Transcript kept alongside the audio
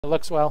It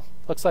looks well.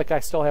 Looks like I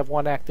still have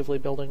one actively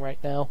building right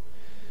now.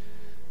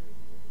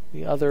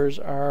 The others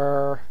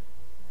are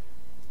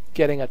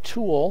getting a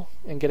tool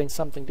and getting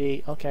something to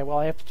eat. Okay, well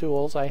I have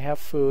tools, I have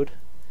food.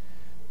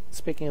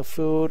 Speaking of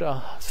food,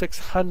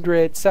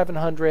 600,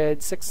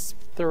 700,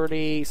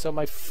 630. So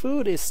my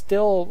food is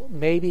still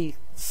maybe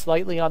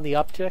slightly on the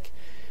uptick.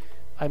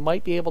 I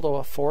might be able to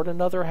afford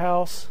another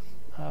house.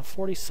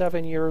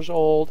 47 years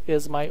old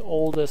is my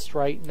oldest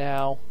right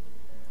now.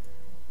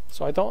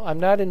 So I'm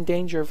not in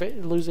danger of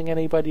losing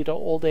anybody to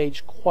old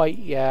age quite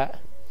yet.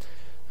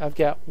 I've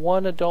got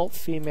one adult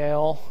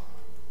female,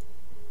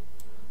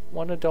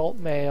 one adult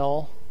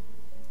male,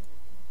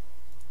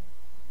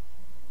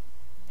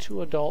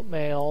 two adult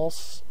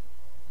males,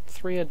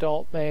 three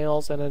adult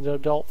males, and an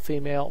adult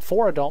female,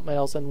 four adult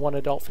males and one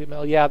adult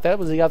female. Yeah, that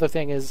was the other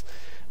thing, is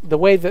the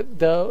way that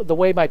the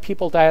way my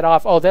people died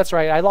off. Oh, that's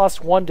right. I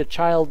lost one to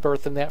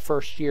childbirth in that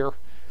first year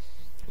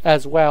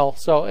as well.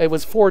 So it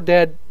was 4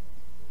 dead,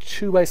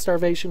 2 by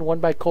starvation, 1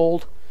 by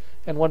cold,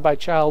 and 1 by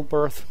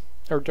childbirth,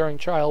 or during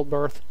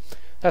childbirth.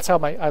 That's how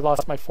I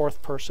lost my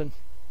 4th person.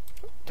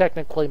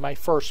 Technically my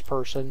 1st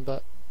person,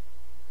 but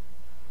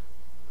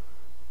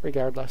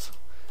regardless.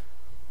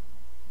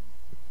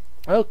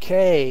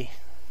 Okay.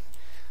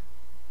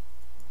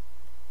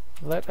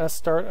 Let us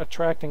start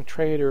attracting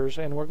traders,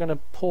 and we're going to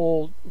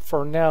pull,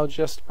 for now,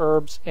 just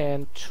herbs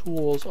and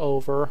tools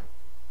over.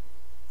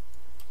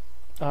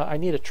 I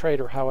need a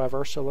trader,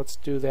 however, so let's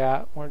do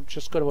that. We're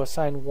just going to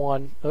assign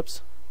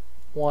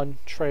one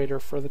trader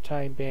for the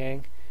time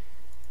being.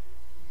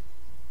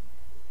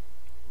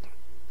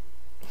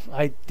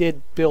 I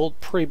did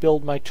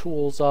pre-build my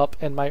tools up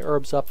and my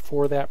herbs up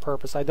for that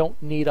purpose. I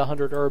don't need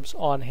 100 herbs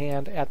on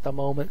hand at the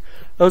moment.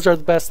 Those are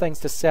the best things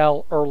to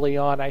sell early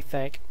on, I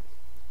think.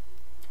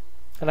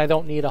 And I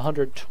don't need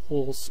 100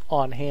 tools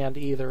on hand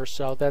either,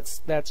 so that's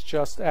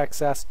just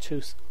access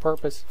to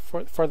purpose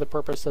for the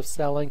purpose of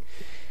selling.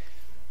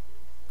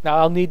 Now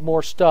I'll need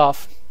more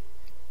stuff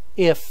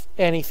if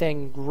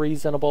anything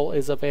reasonable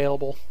is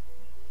available.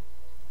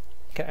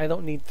 Okay, I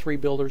don't need 3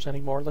 builders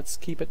anymore. Let's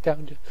keep it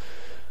down to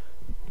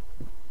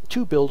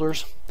 2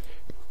 builders.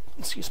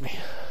 Excuse me.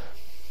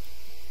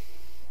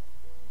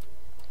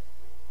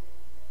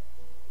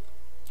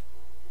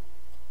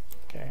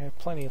 Okay, I have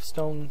plenty of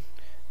stone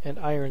and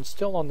iron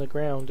still on the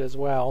ground as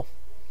well.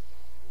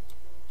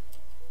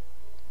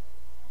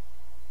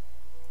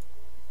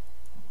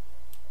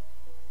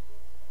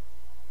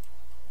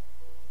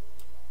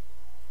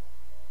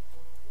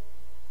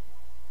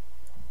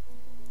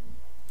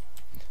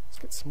 Let's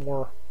get some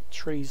more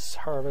trees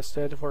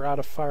harvested. We're out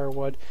of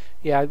firewood.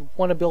 Yeah, I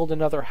want to build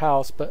another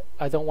house, but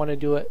I don't want to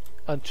do it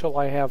until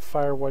I have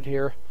firewood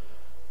here.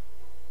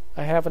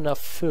 I have enough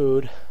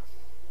food.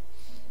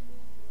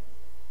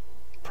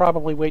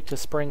 Probably wait to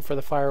spring for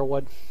the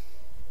firewood.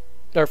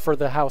 Or for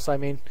the house, I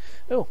mean.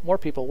 Oh, more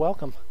people.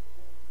 Welcome.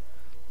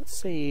 Let's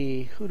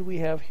see. Who do we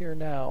have here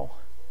now?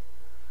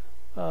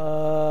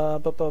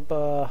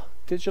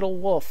 Digital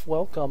Wolf.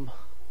 Welcome.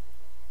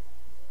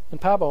 And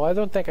Pabo, I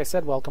don't think I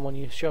said welcome when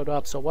you showed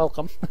up, so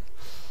welcome.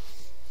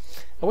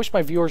 I wish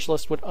my viewers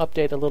list would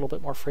update a little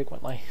bit more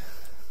frequently.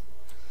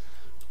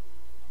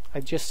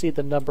 I just see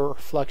the number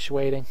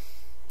fluctuating.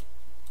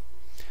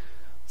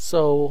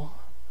 So,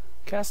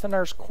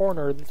 Castanar's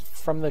Corner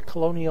from the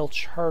Colonial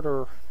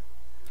Charter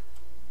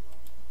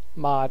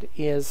mod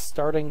is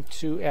starting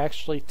to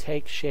actually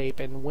take shape,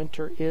 and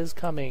winter is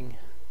coming.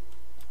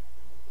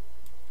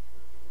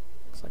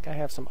 Looks like I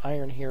have some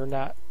iron here,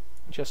 not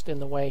just in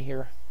the way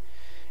here.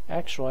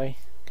 Actually,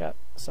 got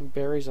some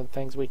berries and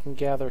things we can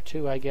gather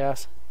too, I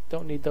guess.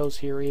 Don't need those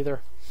here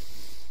either.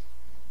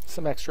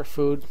 Some extra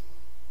food.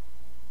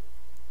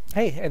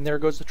 Hey, and there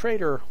goes the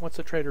trader. What's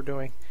the trader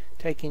doing?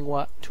 Taking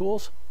what?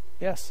 Tools?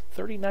 Yes,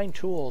 39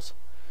 tools.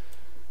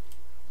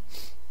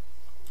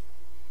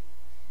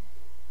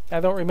 I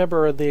don't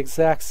remember the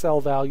exact sell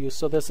value,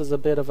 so this is a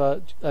bit of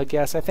a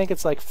guess. I think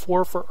it's like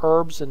 4 for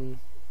herbs and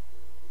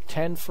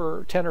 10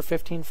 or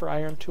 15 for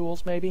iron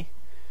tools, maybe.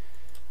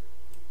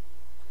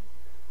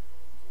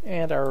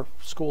 And our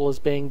school is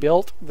being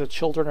built. The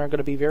children are going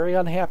to be very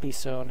unhappy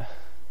soon.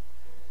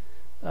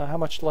 How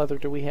much leather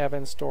do we have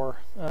in store?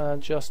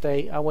 Just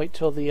I'll wait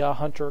till the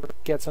hunter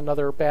gets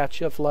another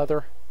batch of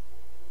leather.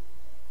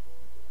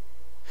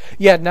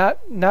 Yeah,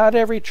 not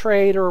every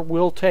trader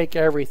will take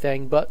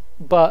everything, but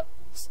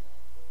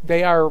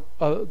there are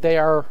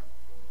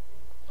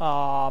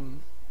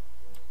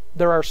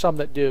some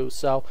that do.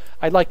 So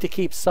I'd like to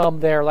keep some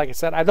there. Like I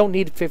said, I don't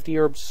need 50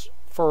 herbs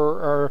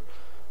or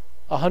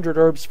 100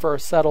 herbs for a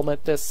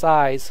settlement this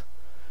size.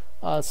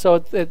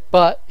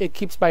 But it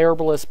keeps my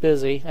herbalist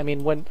busy. I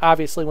mean,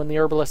 obviously when the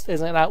herbalist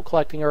isn't out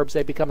collecting herbs,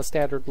 they become a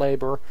standard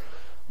laborer.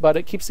 But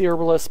it keeps the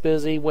herbalist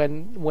busy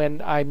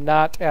when I'm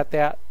not at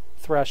that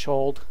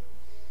threshold.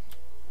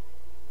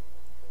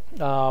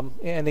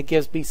 And it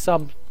gives me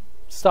some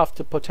stuff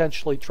to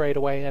potentially trade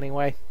away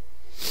anyway.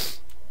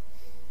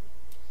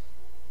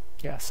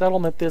 Yeah,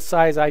 settlement this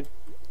size,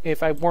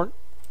 if I weren't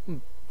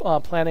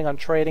planning on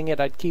trading it,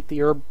 I'd keep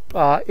the herb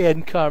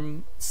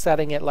income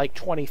setting at like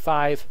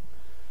 25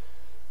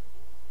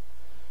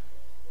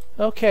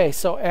 Okay,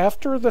 so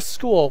after the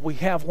school, we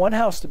have one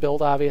house to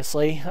build,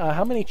 obviously.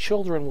 How many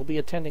children will be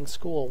attending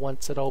school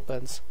once it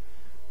opens?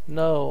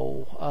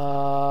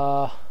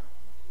 No.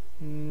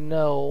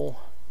 No.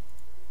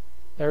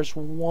 There's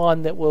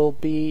one that will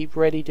be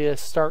ready to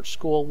start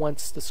school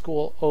once the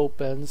school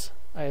opens.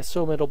 I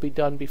assume it'll be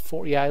done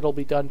before, yeah, it'll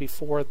be done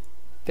before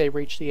they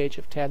reach the age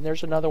of 10.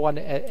 There's another one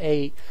at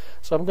 8.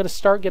 So I'm going to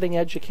start getting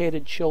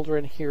educated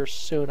children here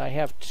soon. I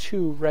have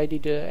 2 ready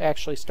to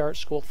actually start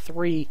school,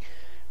 3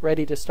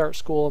 ready to start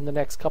school in the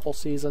next couple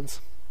seasons.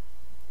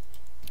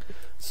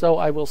 So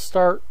I will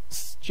start,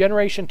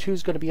 Generation 2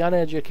 is going to be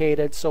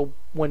uneducated, so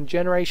when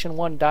Generation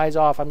 1 dies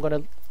off, I'm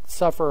going to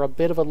suffer a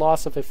bit of a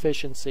loss of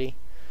efficiency.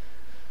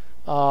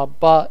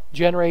 But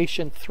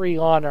Generation 3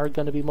 on are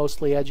going to be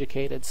mostly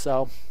educated,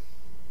 so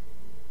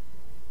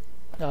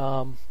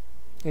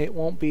it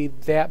won't be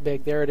that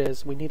big. There it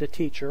is. We need a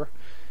teacher.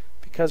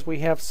 Because we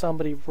have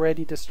somebody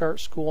ready to start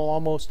school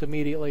almost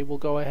immediately, we'll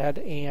go ahead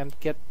and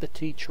get the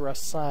teacher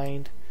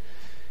assigned.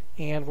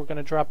 And we're going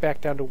to drop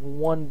back down to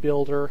 1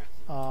 builder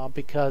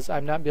because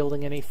I'm not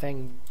building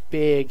anything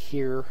big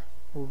here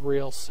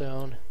real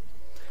soon.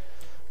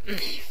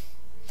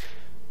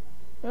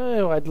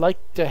 Oh, I'd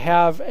like to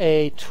have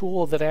a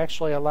tool that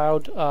actually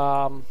allowed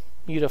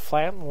you to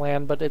flatten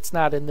land, but it's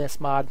not in this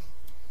mod.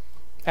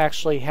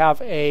 Actually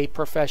have a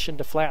profession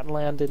to flatten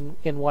land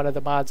in one of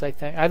the mods, I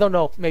think. I don't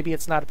know, maybe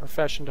it's not a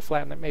profession to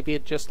flatten it, maybe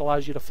it just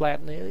allows you to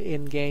flatten it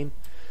in-game.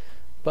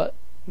 But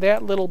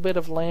that little bit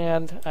of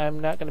land I'm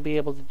not going to be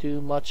able to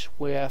do much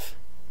with.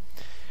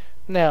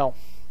 Now,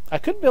 I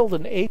could build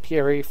an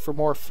apiary for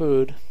more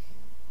food.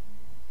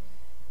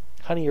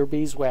 Honey or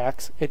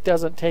beeswax. It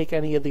doesn't take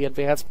any of the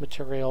advanced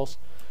materials.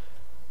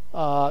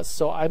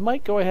 So I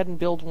might go ahead and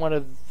build one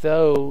of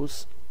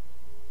those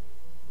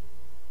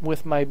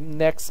with my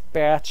next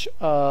batch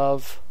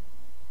of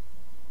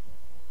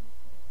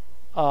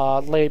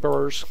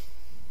laborers,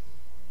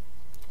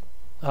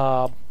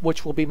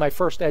 which will be my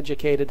first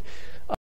educated.